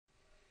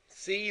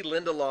See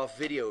Lindelof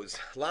videos,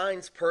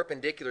 lines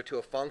perpendicular to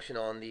a function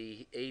on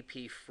the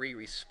AP free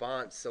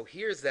response. So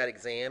here's that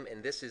exam,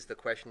 and this is the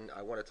question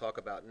I want to talk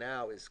about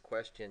now is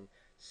question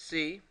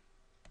C.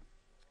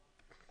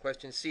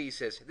 Question C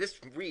says, this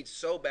reads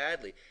so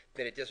badly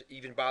that it just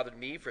even bothered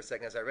me for a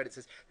second as I read it. It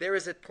says, there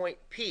is a point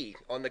P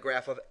on the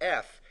graph of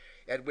F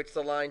at which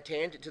the line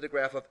tangent to the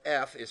graph of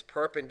F is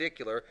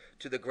perpendicular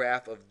to the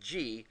graph of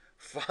G.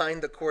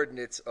 Find the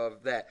coordinates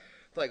of that.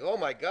 It's like, oh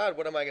my God,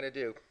 what am I going to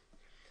do?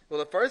 Well,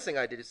 the first thing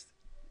I did is,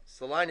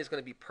 so the line is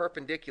going to be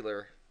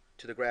perpendicular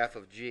to the graph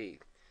of G.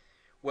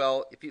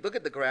 Well, if you look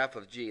at the graph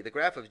of G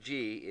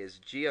is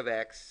G of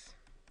x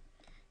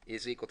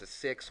is equal to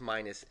 6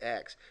 minus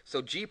x.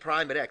 So G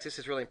prime at x, this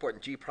is really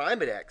important, G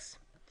prime at x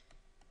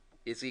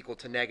is equal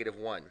to negative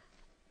 1.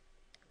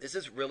 This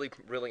is really,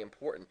 really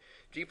important.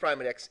 G prime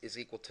at x is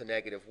equal to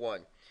negative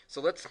 1. So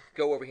let's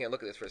go over here and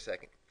look at this for a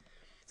second.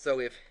 So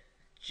if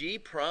G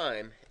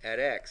prime at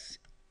x,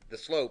 the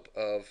slope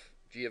of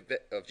g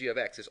of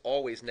x is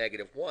always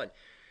negative 1.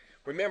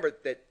 Remember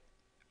that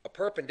a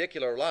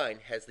perpendicular line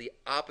has the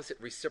opposite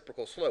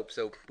reciprocal slope.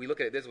 So we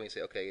look at it this way and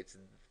say, okay, it's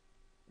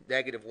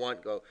negative 1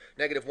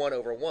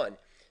 over 1.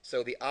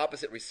 So the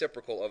opposite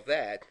reciprocal of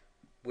that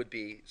would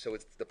be, so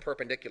it's the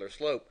perpendicular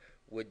slope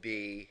would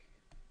be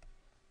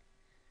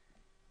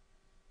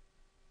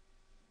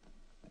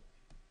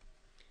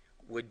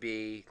would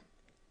be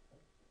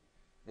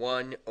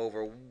 1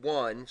 over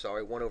 1,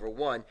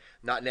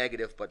 not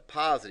negative but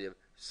positive.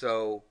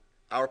 So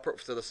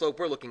the slope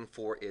we're looking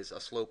for is a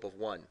slope of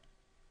 1.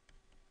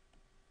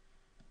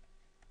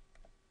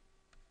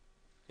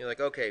 You're like,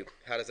 okay,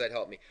 how does that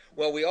help me?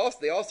 Well,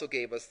 they also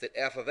gave us that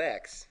f of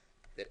x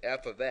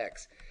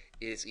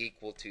is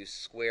equal to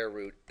square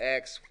root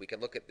x. We can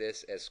look at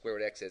this as square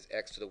root x as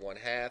x to the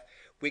 1/2.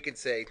 We can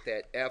say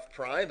that f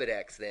prime at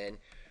x then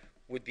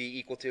would be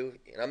equal to,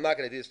 and I'm not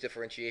going to do this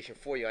differentiation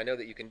for you, I know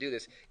that you can do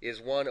this,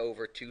 is 1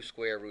 over 2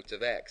 square roots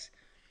of x.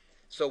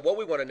 So what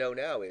we want to know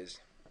now is,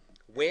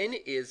 when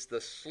is the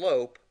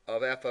slope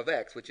of f of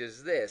x, which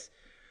is this,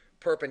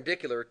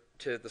 perpendicular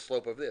to the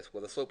slope of this?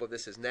 Well, the slope of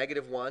this is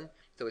negative 1,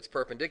 so its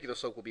perpendicular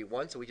slope will be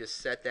 1, so we just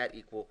set that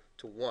equal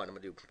to 1. I'm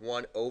going to do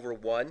 1 over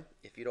 1,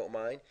 if you don't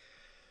mind.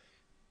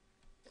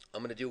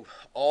 I'm going to do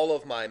all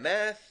of my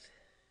math.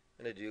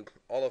 I'm going to do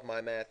all of my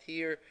math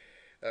here.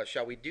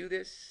 Shall we do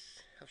this?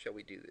 How shall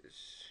we do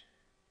this?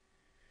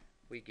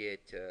 We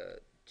get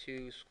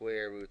 2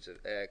 square roots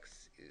of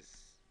x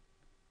is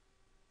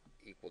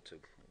equal to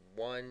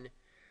 1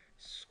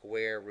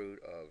 square root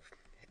of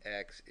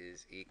x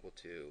is equal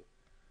to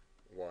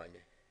 1/2,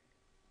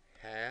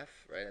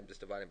 right? I'm just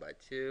dividing by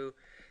 2.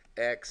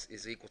 X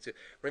is equal to,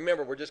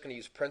 remember, we're just going to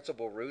use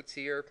principal roots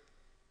here.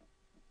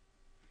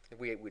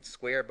 We would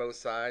square both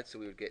sides, so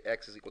we would get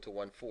x is equal to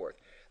 1/4.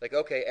 Like,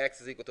 okay, x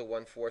is equal to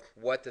 1/4.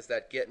 What does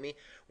that get me?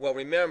 Well,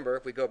 remember,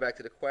 if we go back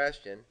to the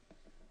question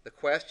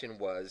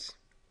was,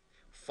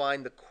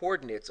 find the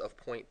coordinates of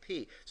point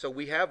P. So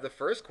we have the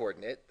first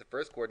coordinate. The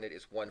first coordinate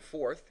is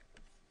 1/4.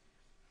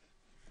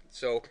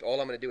 So all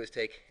I'm going to do is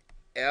take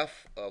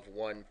f of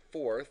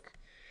 1/4.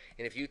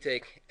 And if you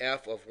take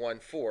f of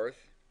 1/4,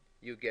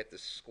 you get the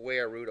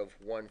square root of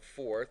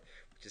 1/4,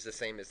 which is the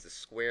same as the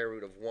square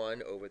root of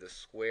 1 over the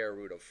square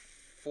root of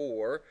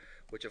 4,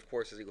 which of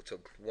course is equal to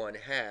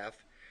 1/2.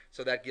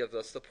 So that gives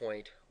us the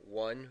point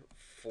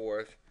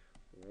 1/4,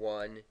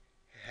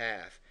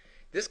 1/2.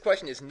 This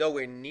question is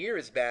nowhere near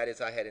as bad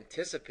as I had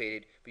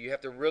anticipated, but you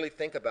have to really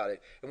think about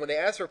it. And when they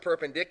ask for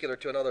perpendicular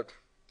to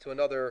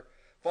another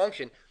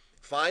function,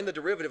 find the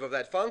derivative of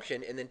that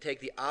function and then take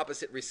the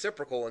opposite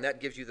reciprocal, and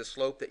that gives you the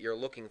slope that you're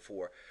looking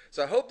for.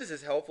 So I hope this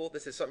is helpful.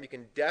 This is something you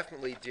can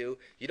definitely do.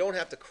 You don't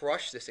have to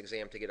crush this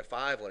exam to get a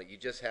 5 on it. You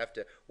just have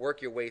to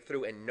work your way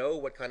through and know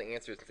what kind of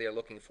answers they're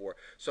looking for.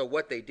 So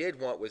what they did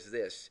want was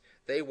this.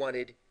 They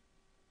wanted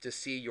to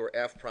see your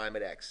f prime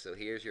at x. So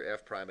here's your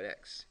f prime at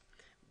x.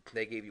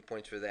 They gave you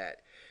points for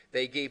that.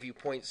 They gave you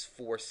points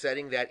for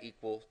setting that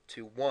equal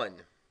to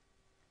 1.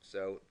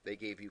 So they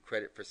gave you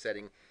credit for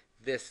setting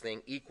this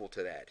thing equal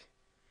to that.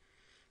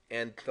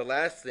 And the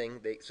last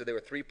thing, so there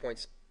were 3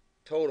 points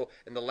total,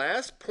 and the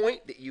last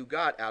point that you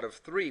got out of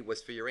 3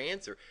 was for your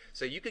answer.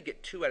 So you could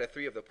get 2 out of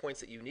 3 of the points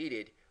that you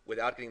needed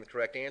without getting the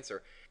correct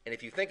answer. And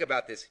if you think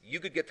about this, you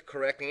could get the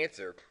correct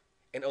answer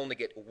and only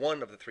get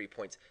 1 of the 3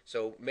 points.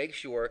 So make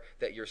sure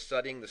that you're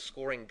studying the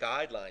scoring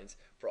guidelines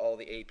for all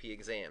the AP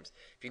exams.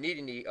 If you need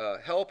any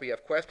help or you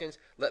have questions,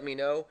 let me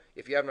know.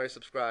 If you haven't already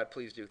subscribed,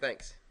 please do.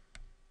 Thanks.